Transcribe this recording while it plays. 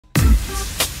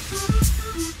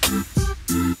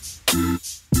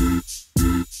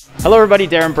Hello everybody,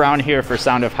 Darren Brown here for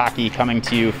Sound of Hockey, coming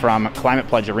to you from Climate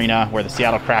Pledge Arena, where the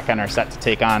Seattle Kraken are set to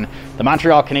take on the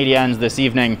Montreal Canadiens this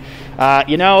evening.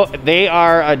 You know, they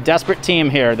are a desperate team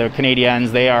here, the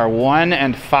Canadiens. They are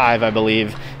 1-5, I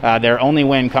believe. Their only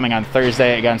win coming on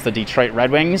Thursday against the Detroit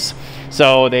Red Wings.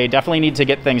 So they definitely need to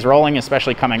get things rolling,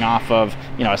 especially coming off of,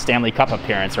 you know, a Stanley Cup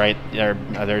appearance, right?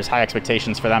 There's high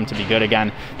expectations for them to be good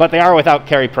again. But they are without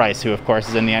Carey Price, who of course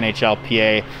is in the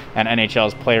NHLPA and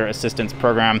NHL's Player Assistance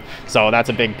Program. So that's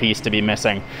a big piece to be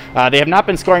missing. They have not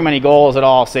been scoring many goals at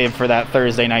all, save for that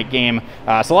Thursday night game.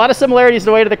 So a lot of similarities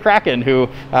the way to the Kraken, who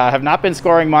have not been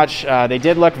scoring much. They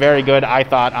did look very good, I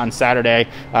thought, on Saturday.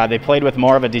 They played with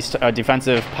more of a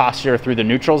defensive posture through the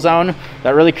neutral zone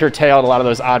that really curtailed a lot of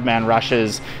those odd man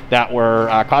rushes that were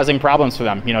causing problems for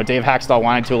them. You know, Dave Haxtell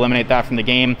wanted to eliminate that from the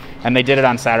game, and they did it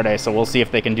on Saturday, so we'll see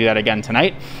if they can do that again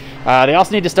tonight. They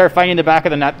also need to start finding the back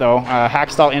of the net, though.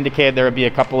 Haxtell indicated there would be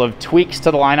a couple of tweaks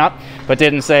to the lineup, but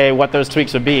didn't say what those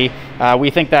tweaks would be.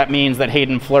 We think that means that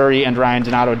Hayden Fleury and Ryan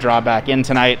Donato draw back in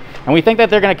tonight, and we think that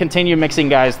they're going to continue mixing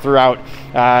guys throughout,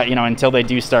 you know, until they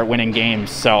do start winning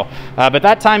games. So, but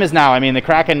that time is now. I mean, the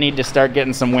Kraken need to start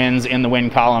getting some wins in the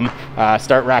win column,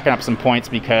 start racking up some points,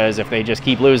 because if they just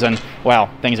keep losing,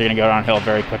 well, things are going to go downhill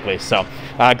very quickly. So,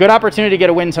 good opportunity to get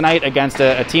a win tonight against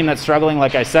a team that's struggling,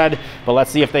 like I said, but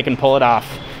let's see if they can pull it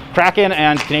off. Kraken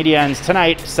and Canadiens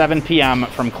tonight, 7 p.m.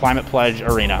 from Climate Pledge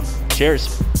Arena.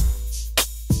 Cheers.